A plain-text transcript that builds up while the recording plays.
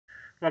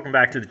Welcome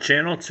back to the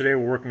channel. Today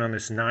we're working on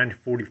this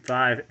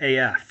 945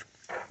 AF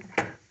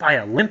by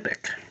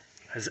OLYMPYK.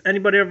 Has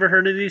anybody ever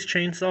heard of these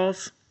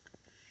chainsaws?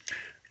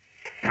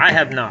 I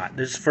have not.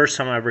 This is the first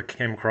time I ever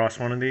came across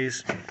one of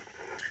these.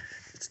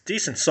 It's a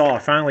decent saw. I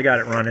finally got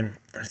it running.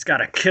 It's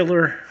got a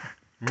killer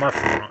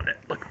muffler on it.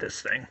 Look at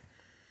this thing.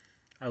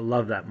 I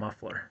love that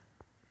muffler.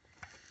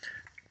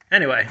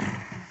 Anyway,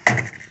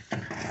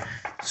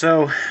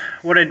 so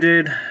what I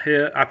did,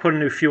 I put a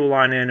new fuel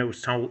line in. It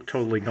was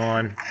totally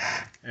gone.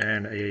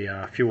 And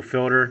a fuel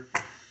filter,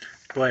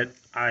 but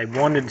I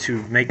wanted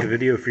to make a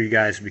video for you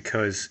guys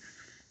because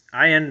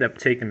I ended up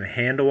taking the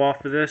handle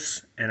off of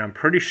this, and I'm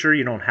pretty sure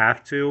you don't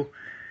have to,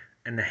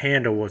 and the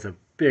handle was a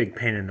big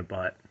pain in the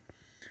butt.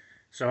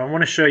 So I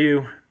want to show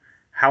you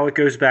how it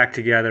goes back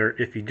together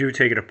if you do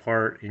take it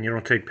apart and you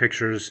don't take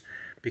pictures,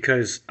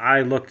 because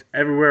I looked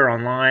everywhere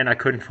online. I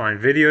couldn't find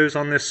videos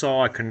on this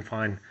saw. I couldn't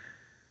find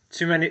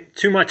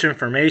too much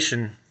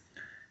information.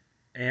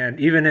 And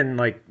even in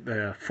like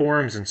the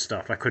forums and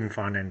stuff, I couldn't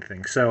find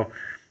anything. So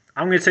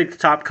I'm going to take the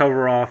top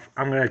cover off.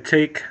 I'm going to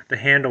take the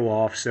handle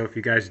off. So if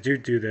you guys do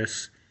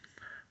this,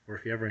 or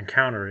if you ever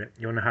encounter it,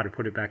 you'll know how to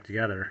put it back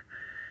together.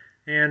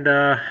 And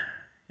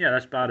yeah,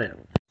 that's about it.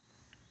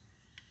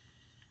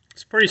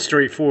 It's pretty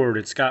straightforward.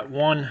 It's got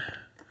one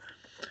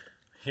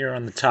here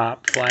on the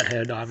top,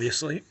 flathead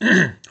obviously,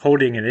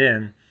 holding it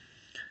in.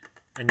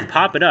 And you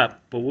pop it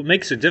up, but what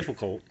makes it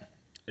difficult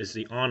is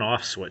the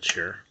on-off switch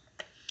here.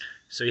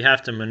 So you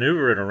have to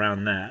maneuver it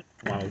around that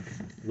while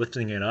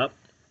lifting it up.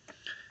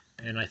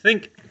 And I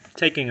think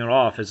taking it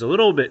off is a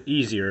little bit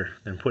easier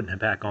than putting it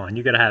back on.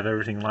 You got to have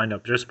everything lined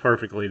up just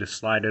perfectly to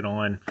slide it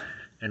on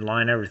and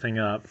line everything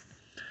up.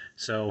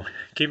 So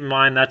keep in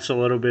mind that's a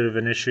little bit of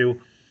an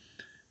issue.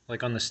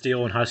 Like on the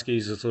Steel and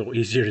Huskies, it's a little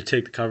easier to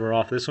take the cover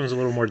off. This one's a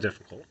little more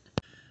difficult.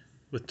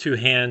 With two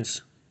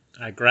hands,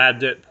 I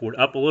grabbed it, pulled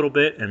up a little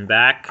bit and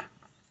back.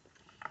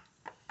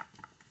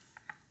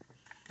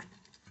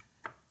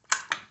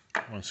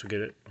 Once we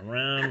get it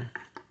around,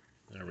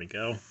 there we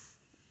go.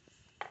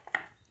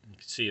 You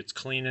can see it's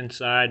clean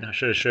inside. I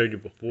should have showed you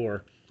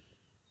before.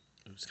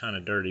 It was kind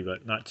of dirty,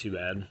 but not too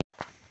bad.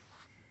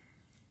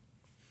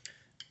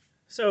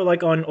 So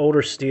like on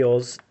older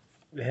Steels,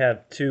 we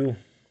have two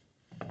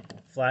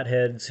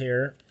flatheads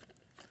here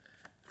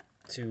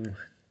to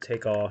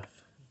take off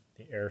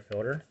the air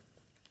filter.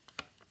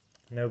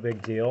 No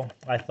big deal.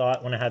 I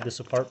thought when I had this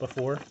apart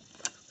before,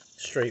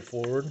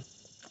 straightforward.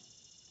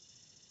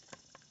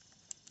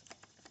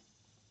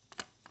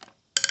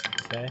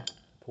 Okay,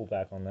 pull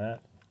back on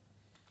that,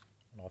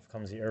 and off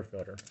comes the air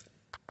filter.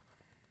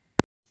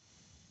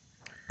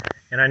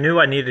 And I knew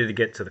I needed to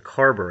get to the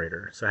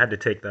carburetor, so I had to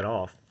take that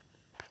off.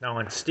 Now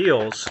on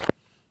Steels,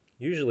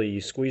 usually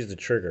you squeeze the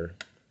trigger,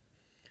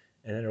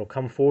 and then it'll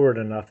come forward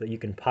enough that you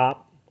can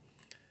pop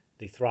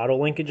the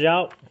throttle linkage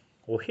out.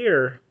 Well,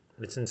 here,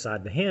 it's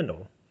inside the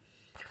handle.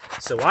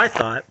 So I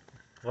thought,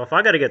 well, if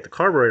I got to get the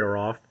carburetor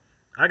off,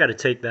 I got to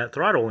take that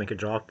throttle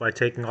linkage off by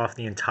taking off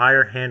the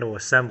entire handle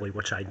assembly,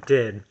 which I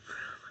did.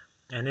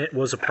 And it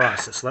was a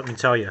process, let me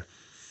tell you.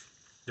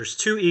 There's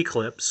two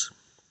E-clips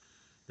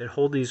that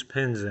hold these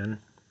pins in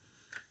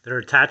that are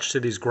attached to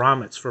these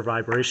grommets for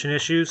vibration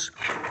issues.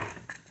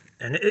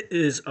 And it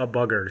is a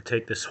bugger to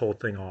take this whole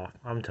thing off,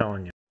 I'm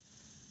telling you.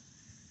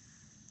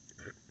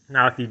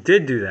 Now, if you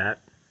did do that,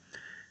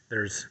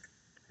 there's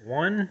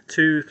 1,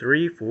 2,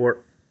 3, 4,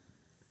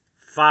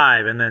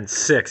 5, and then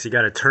 6. You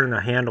got to turn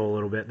the handle a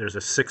little bit. There's a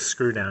 6th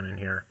screw down in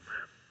here.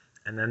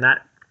 And then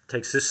that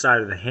takes this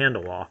side of the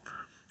handle off.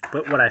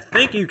 But what I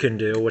think you can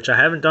do, which I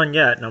haven't done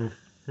yet, and I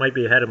might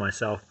be ahead of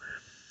myself,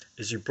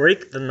 is you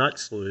break the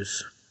nuts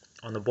loose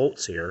on the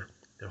bolts here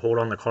that hold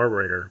on the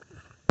carburetor.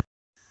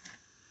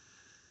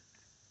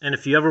 And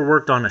if you ever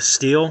worked on a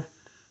Steel,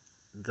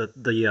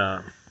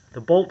 the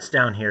bolts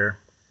down here,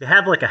 they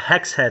have like a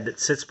hex head that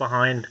sits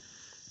behind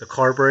the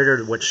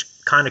carburetor, which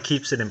kind of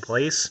keeps it in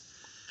place.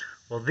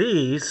 Well,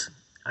 these,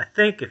 I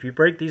think if you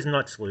break these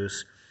nuts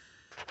loose,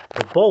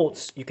 the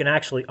bolts, you can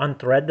actually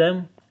unthread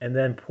them and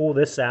then pull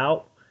this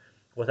out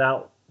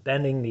without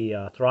bending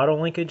the throttle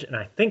linkage, and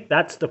I think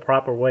that's the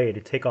proper way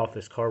to take off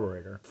this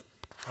carburetor.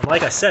 And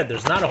like I said,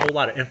 there's not a whole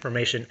lot of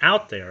information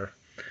out there,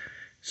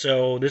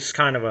 so this is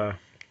kind of a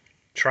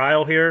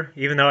trial here.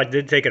 Even though I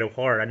did take it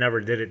apart, I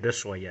never did it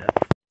this way yet.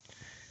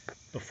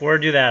 Before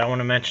I do that, I want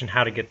to mention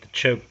how to get the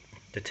choke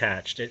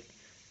detached. It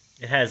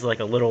has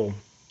like a little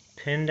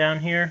pin down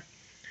here.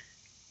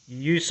 You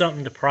use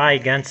something to pry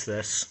against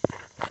this.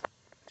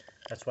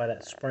 That's why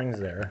that spring's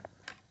there.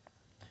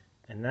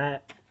 And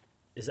that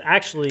is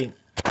actually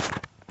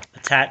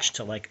attached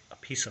to like a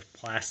piece of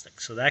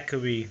plastic. So that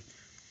could be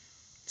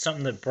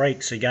something that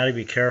breaks, so you got to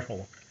be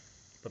careful.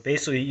 But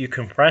basically you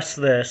compress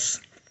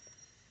this,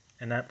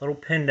 and that little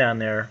pin down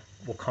there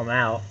will come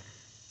out,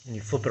 and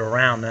you flip it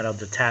around, that'll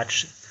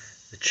detach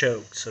the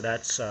choke. So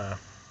that's out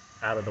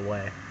of the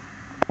way.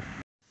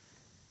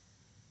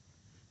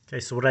 Okay,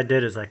 so what I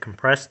did is I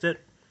compressed it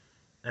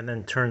and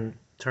then turned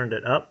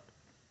it up,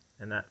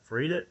 and that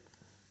freed it.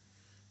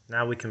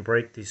 Now we can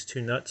break these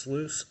two nuts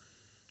loose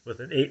with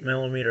an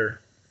 8mm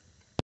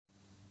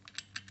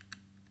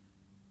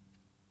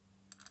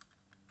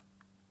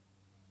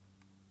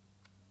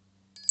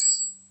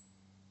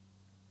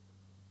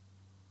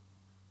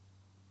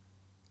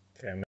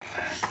Okay,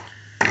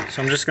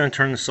 so I'm just going to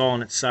turn this all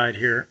on its side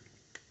here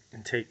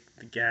and take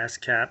the gas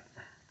cap,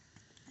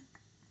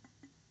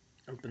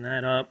 open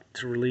that up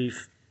to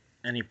relieve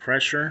any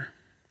pressure.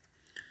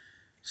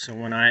 So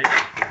when I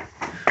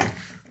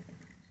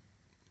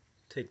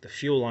take the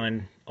fuel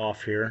line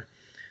off here,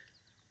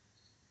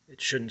 it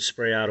shouldn't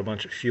spray out a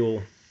bunch of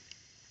fuel.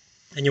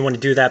 And you want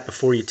to do that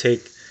before you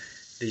take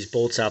these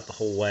bolts out the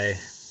whole way.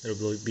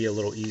 It'll be a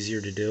little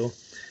easier to do.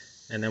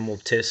 And then we'll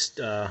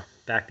test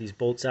back these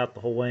bolts out the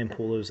whole way and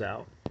pull those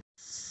out.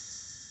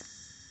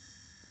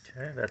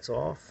 Okay, that's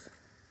off.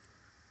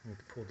 Need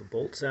to pull the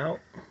bolts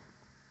out.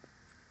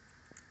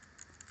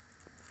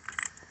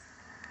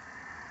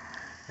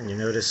 And you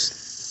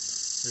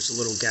notice there's a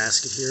little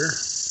gasket here.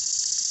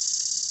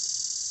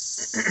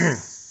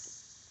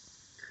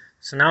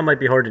 So now it might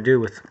be hard to do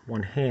with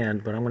one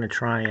hand, but I'm going to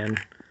try and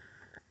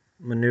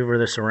maneuver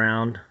this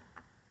around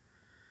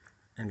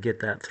and get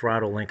that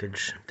throttle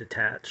linkage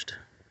detached.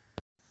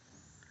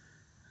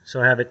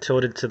 So I have it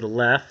tilted to the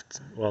left,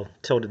 well,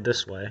 tilted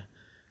this way,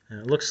 and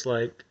it looks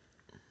like,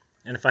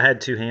 and if I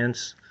had two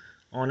hands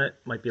on it,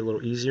 it might be a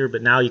little easier,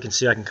 but now you can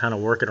see I can kind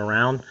of work it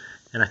around,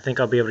 and I think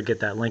I'll be able to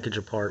get that linkage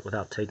apart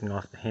without taking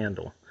off the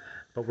handle.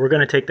 But we're going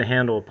to take the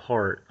handle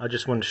apart. I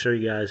just wanted to show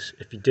you guys,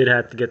 if you did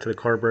have to get to the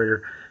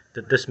carburetor,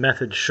 that this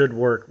method should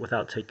work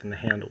without taking the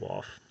handle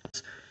off.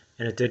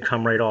 And it did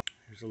come right off.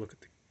 Here's a look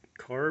at the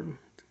carb,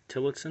 the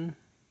Tillotson.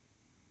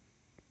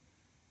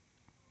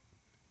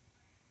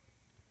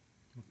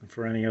 Looking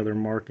for any other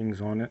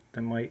markings on it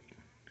that might,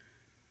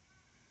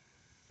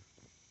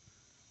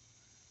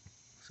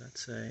 what's that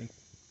say?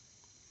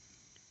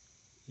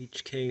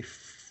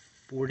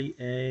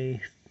 HK40A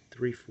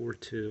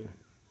 342. In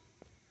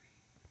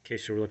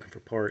case you were looking for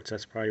parts,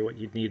 that's probably what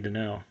you'd need to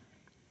know.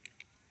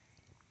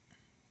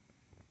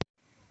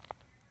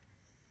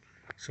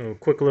 So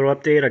quick little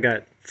update, I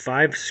got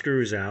 5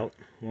 screws out.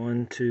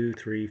 1, 2,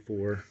 3,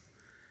 4.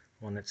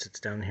 One that sits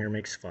down here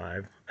makes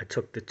 5. I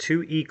took the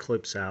 2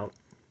 E-clips out.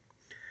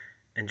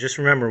 And just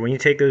remember, when you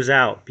take those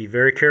out, be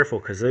very careful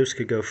because those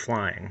could go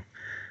flying.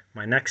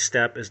 My next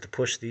step is to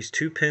push these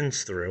 2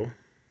 pins through.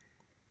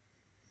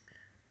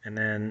 And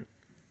then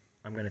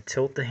I'm going to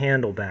tilt the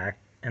handle back,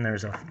 and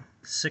there's a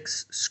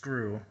 6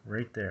 screw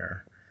right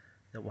there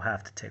that we'll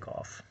have to take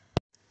off.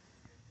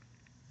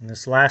 And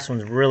this last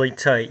one's really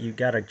tight. You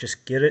got to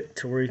just get it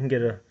to where you can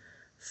get a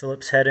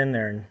Phillips head in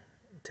there and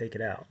take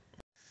it out.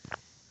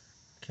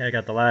 Okay, I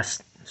got the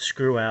last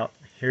screw out.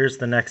 Here's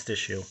the next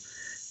issue.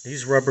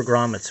 These rubber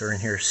grommets are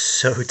in here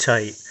so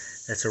tight.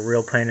 That's a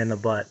real pain in the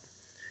butt.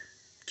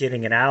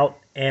 Getting it out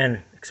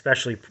and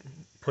especially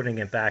putting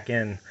it back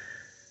in.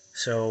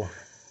 So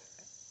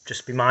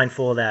just be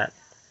mindful of that.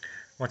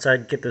 Once I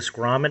get this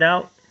grommet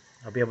out,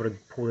 I'll be able to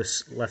pull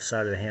this left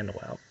side of the handle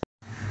out.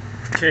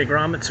 Okay,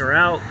 grommets are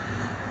out.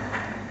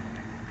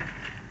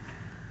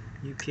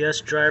 UPS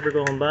driver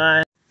going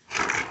by.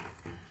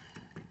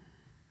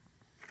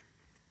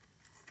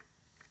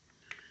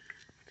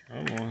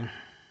 Come on.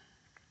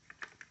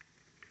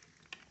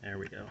 There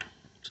we go.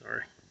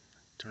 Sorry.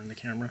 Turn the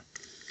camera.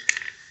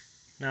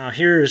 Now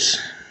here's,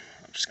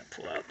 I'm just going to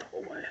pull out the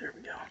whole way. There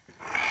we go.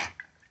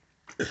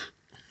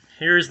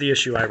 Here's the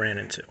issue I ran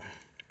into.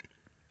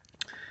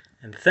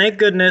 And thank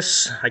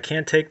goodness I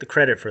can't take the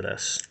credit for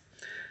this.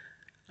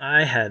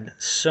 I had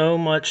so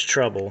much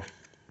trouble.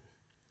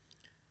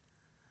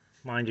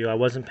 Mind you, I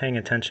wasn't paying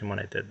attention when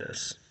I did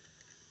this.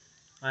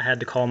 I had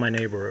to call my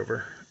neighbor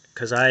over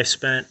because I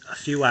spent a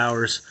few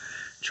hours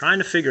trying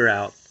to figure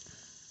out,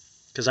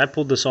 because I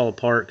pulled this all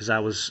apart because I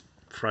was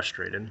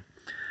frustrated,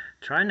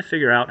 trying to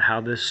figure out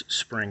how this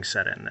spring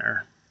set in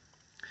there.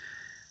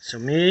 So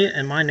me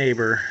and my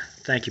neighbor,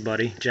 thank you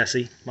buddy,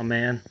 Jesse, my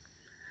man,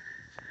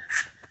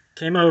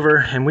 came over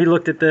and we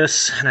looked at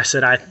this and I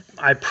said,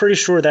 I'm pretty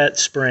sure that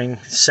spring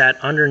sat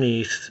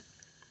underneath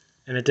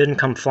and it didn't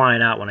come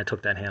flying out when I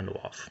took that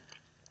handle off.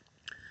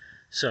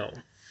 So,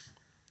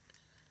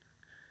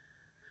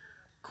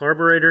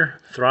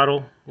 carburetor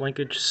throttle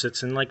linkage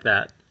sits in like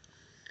that.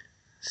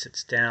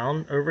 Sits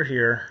down over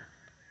here.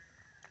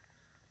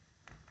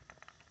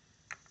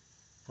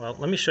 Well,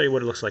 let me show you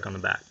what it looks like on the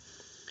back.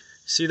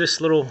 See this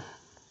little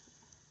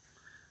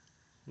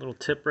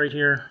tip right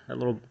here, that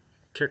little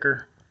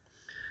kicker?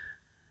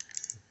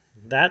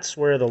 That's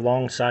where the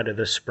long side of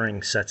this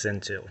spring sets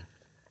into.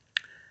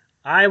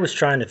 I was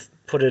trying to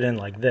put it in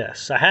like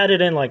this. I had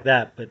it in like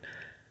that, but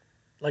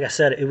like I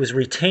said, it was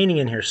retaining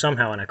in here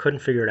somehow and I couldn't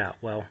figure it out.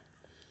 Well,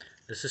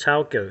 this is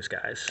how it goes,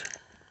 guys.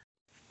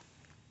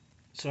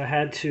 So I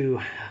had to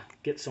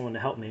get someone to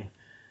help me.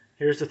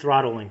 Here's the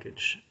throttle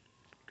linkage.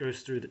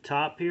 Goes through the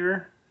top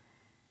here,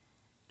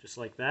 just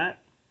like that.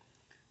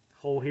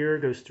 Hole here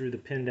goes through the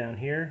pin down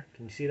here.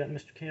 Can you see that,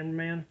 Mr.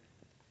 Cameraman?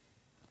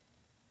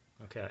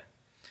 Okay.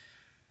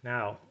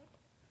 Now,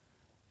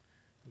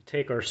 we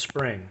take our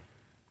spring.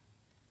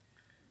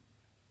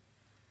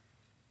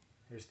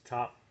 Here's the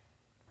top.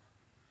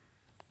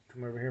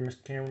 Come over here,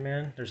 Mr.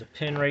 Cameraman. There's a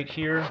pin right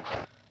here.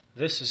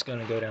 This is going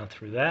to go down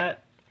through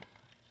that.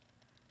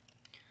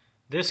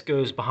 This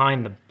goes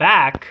behind the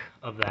back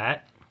of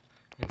that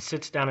and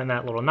sits down in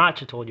that little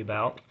notch I told you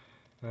about.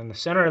 And the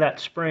center of that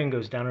spring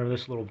goes down over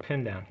this little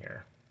pin down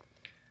here.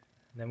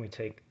 And then we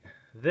take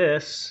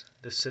this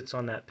sits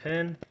on that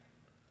pin.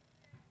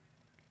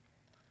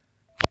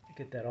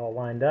 Get that all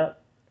lined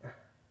up.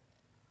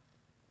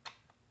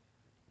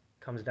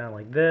 Comes down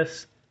like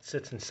this,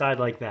 sits inside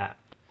like that.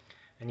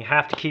 And you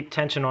have to keep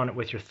tension on it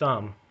with your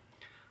thumb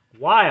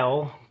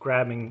while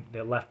grabbing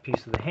the left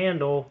piece of the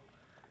handle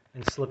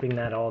and slipping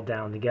that all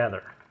down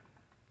together,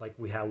 like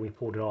how we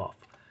pulled it off.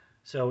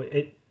 So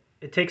it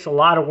takes a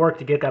lot of work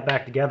to get that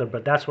back together,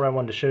 but that's what I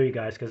wanted to show you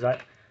guys, because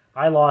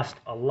I lost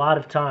a lot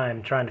of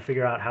time trying to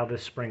figure out how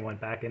this spring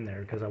went back in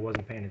there because I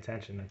wasn't paying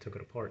attention and took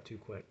it apart too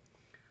quick.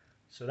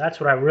 So that's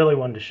what I really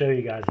wanted to show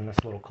you guys in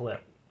this little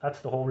clip. That's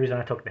the whole reason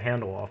I took the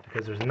handle off,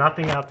 because there's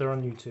nothing out there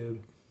on YouTube,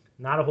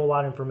 not a whole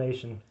lot of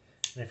information.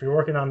 And if you're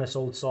working on this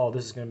old saw,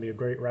 this is going to be a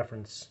great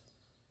reference.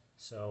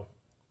 So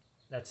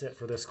that's it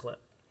for this clip.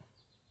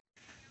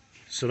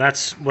 So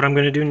that's what I'm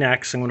going to do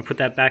next. I'm going to put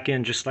that back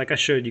in just like I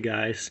showed you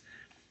guys.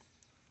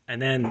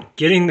 And then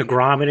getting the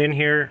grommet in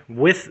here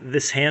with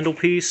this handle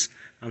piece,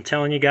 I'm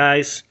telling you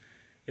guys,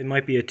 it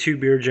might be a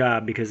 2-beer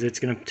job because it's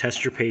going to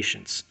test your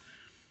patience.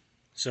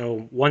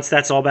 So once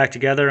that's all back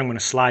together, I'm going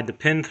to slide the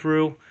pin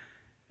through,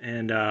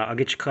 and I'll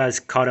get you guys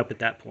caught up at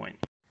that point.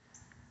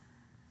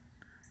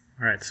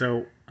 Alright,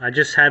 so I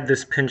just had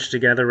this pinched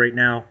together right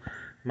now.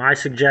 My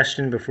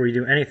suggestion before you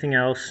do anything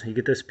else, you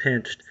get this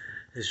pinched,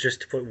 is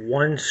just to put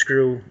one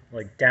screw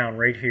like down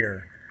right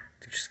here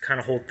to just kind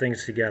of hold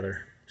things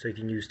together, so you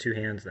can use 2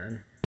 hands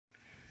then.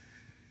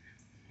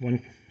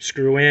 One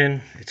screw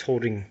in, it's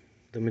holding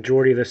the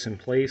majority of this in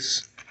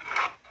place.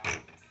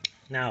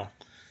 Now,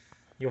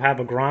 you'll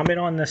have a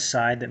grommet on this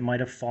side that might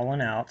have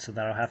fallen out, so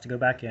that'll have to go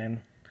back in.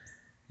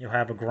 You'll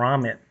have a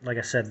grommet. Like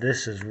I said,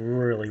 this is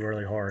really,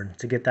 really hard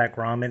to get that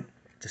grommet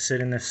to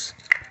sit in this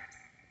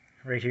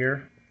right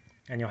here.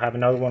 And you'll have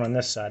another one on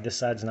this side. This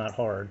side's not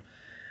hard.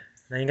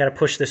 Then you got to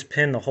push this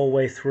pin the whole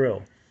way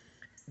through.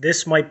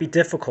 This might be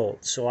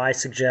difficult, so I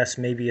suggest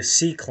maybe a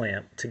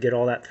C-clamp to get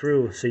all that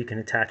through so you can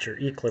attach your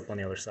E-clip on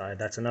the other side.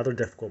 That's another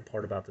difficult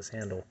part about this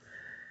handle.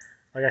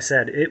 Like I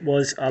said, it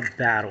was a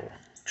battle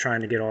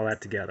trying to get all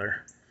that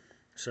together.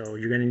 So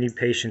you're going to need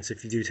patience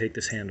if you do take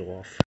this handle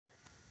off.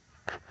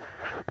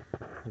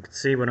 You can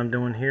see what I'm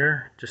doing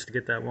here just to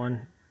get that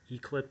one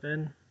E-clip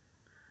in.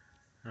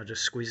 I'll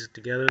just squeeze it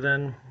together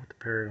then with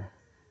a pair of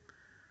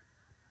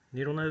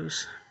needle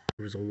nose.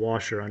 There's a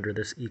washer under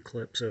this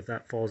E-clip, so if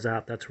that falls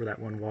out, that's where that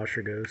one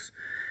washer goes.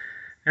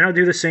 And I'll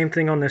do the same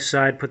thing on this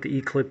side, put the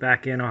E-clip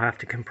back in. I'll have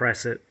to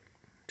compress it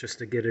just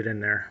to get it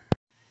in there.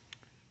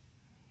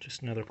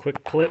 Just another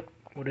quick clip.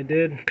 What I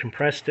did,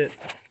 compressed it,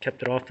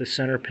 kept it off the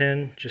center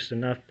pin just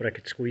enough, but I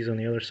could squeeze on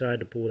the other side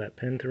to pull that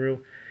pin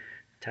through,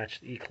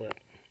 attach the E-clip.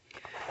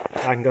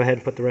 I can go ahead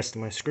and put the rest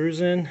of my screws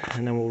in,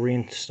 and then we'll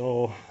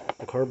reinstall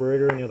the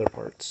carburetor and the other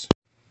parts.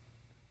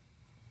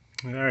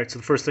 Alright, so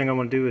the first thing I'm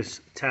going to do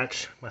is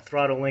attach my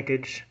throttle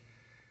linkage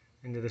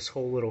into this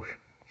hole little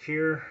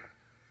here,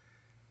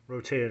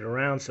 rotate it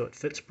around so it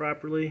fits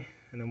properly,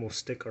 and then we'll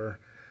stick our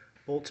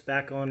bolts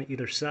back on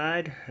either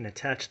side and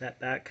attach that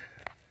back.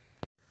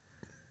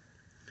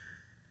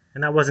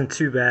 And that wasn't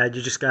too bad.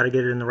 You just got to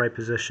get it in the right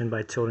position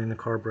by tilting the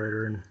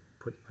carburetor and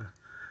putting the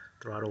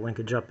throttle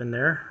linkage up in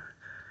there.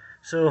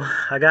 So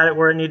I got it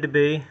where it needed to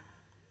be.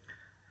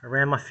 I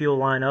ran my fuel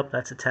line up,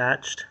 that's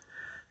attached.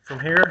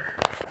 From here,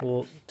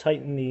 we'll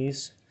tighten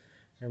these.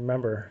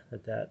 Remember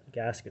that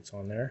gasket's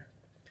on there.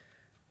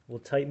 We'll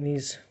tighten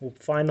these, we'll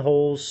find the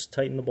holes,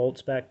 tighten the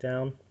bolts back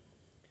down,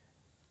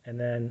 and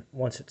then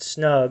once it's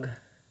snug,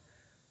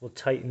 we'll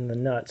tighten the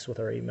nuts with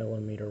our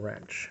 8mm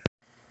wrench.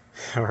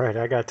 Alright,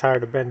 I got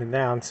tired of bending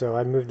down, so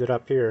I moved it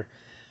up here.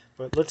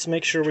 But let's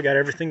make sure we got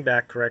everything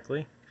back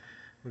correctly.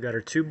 We got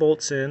our 2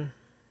 bolts in,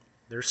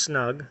 they're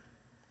snug.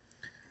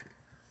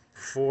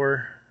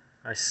 Before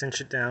I cinch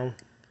it down,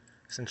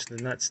 cinch the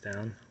nuts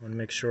down, I want to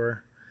make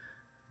sure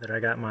that I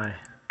got my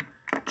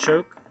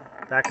choke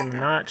back in the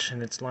notch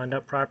and it's lined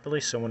up properly,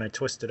 so when I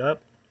twist it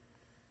up,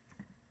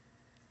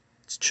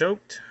 it's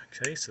choked.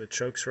 Okay, so the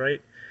choke's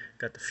right.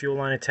 Got the fuel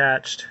line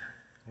attached.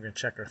 We're going to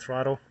check our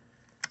throttle.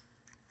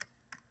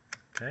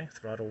 Okay,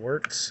 throttle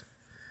works.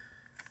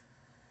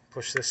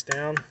 Push this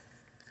down,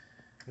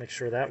 make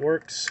sure that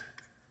works.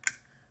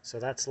 So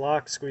that's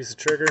locked, squeeze the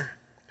trigger.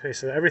 Okay,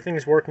 so everything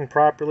is working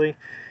properly.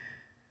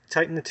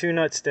 Tighten the 2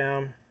 nuts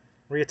down,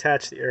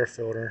 reattach the air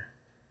filter,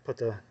 put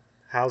the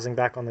housing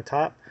back on the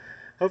top.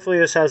 Hopefully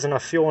this has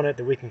enough fuel in it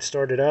that we can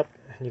start it up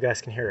and you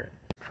guys can hear it.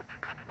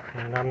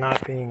 And I'm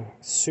not being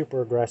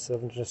super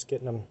aggressive, I'm just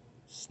getting them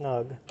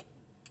snug.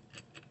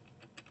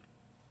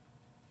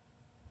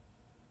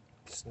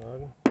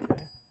 Snug,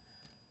 okay.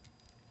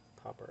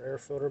 Pop our air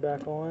filter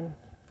back on,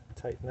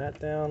 tighten that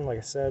down. Like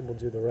I said, we'll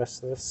do the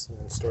rest of this and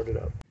then start it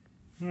up.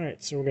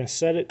 Alright, so we're going to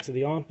set it to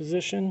the on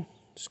position,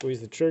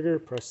 squeeze the trigger,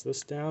 press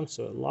this down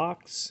so it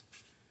locks,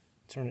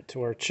 turn it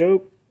to our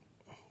choke,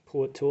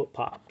 pull it till it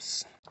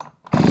pops.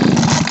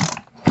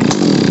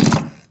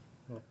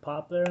 Little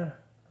pop there.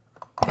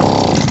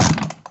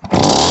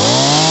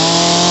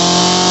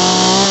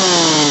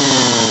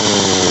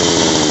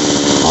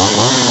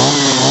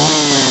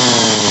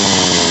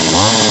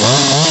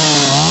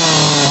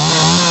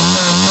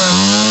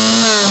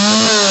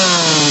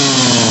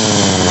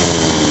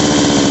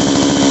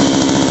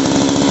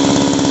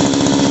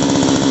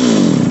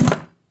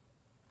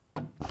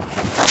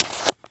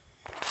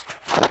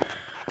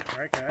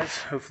 Alright guys,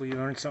 hopefully you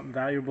learned something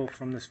valuable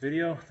from this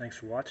video. Thanks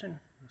for watching.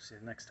 We'll see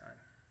you next time.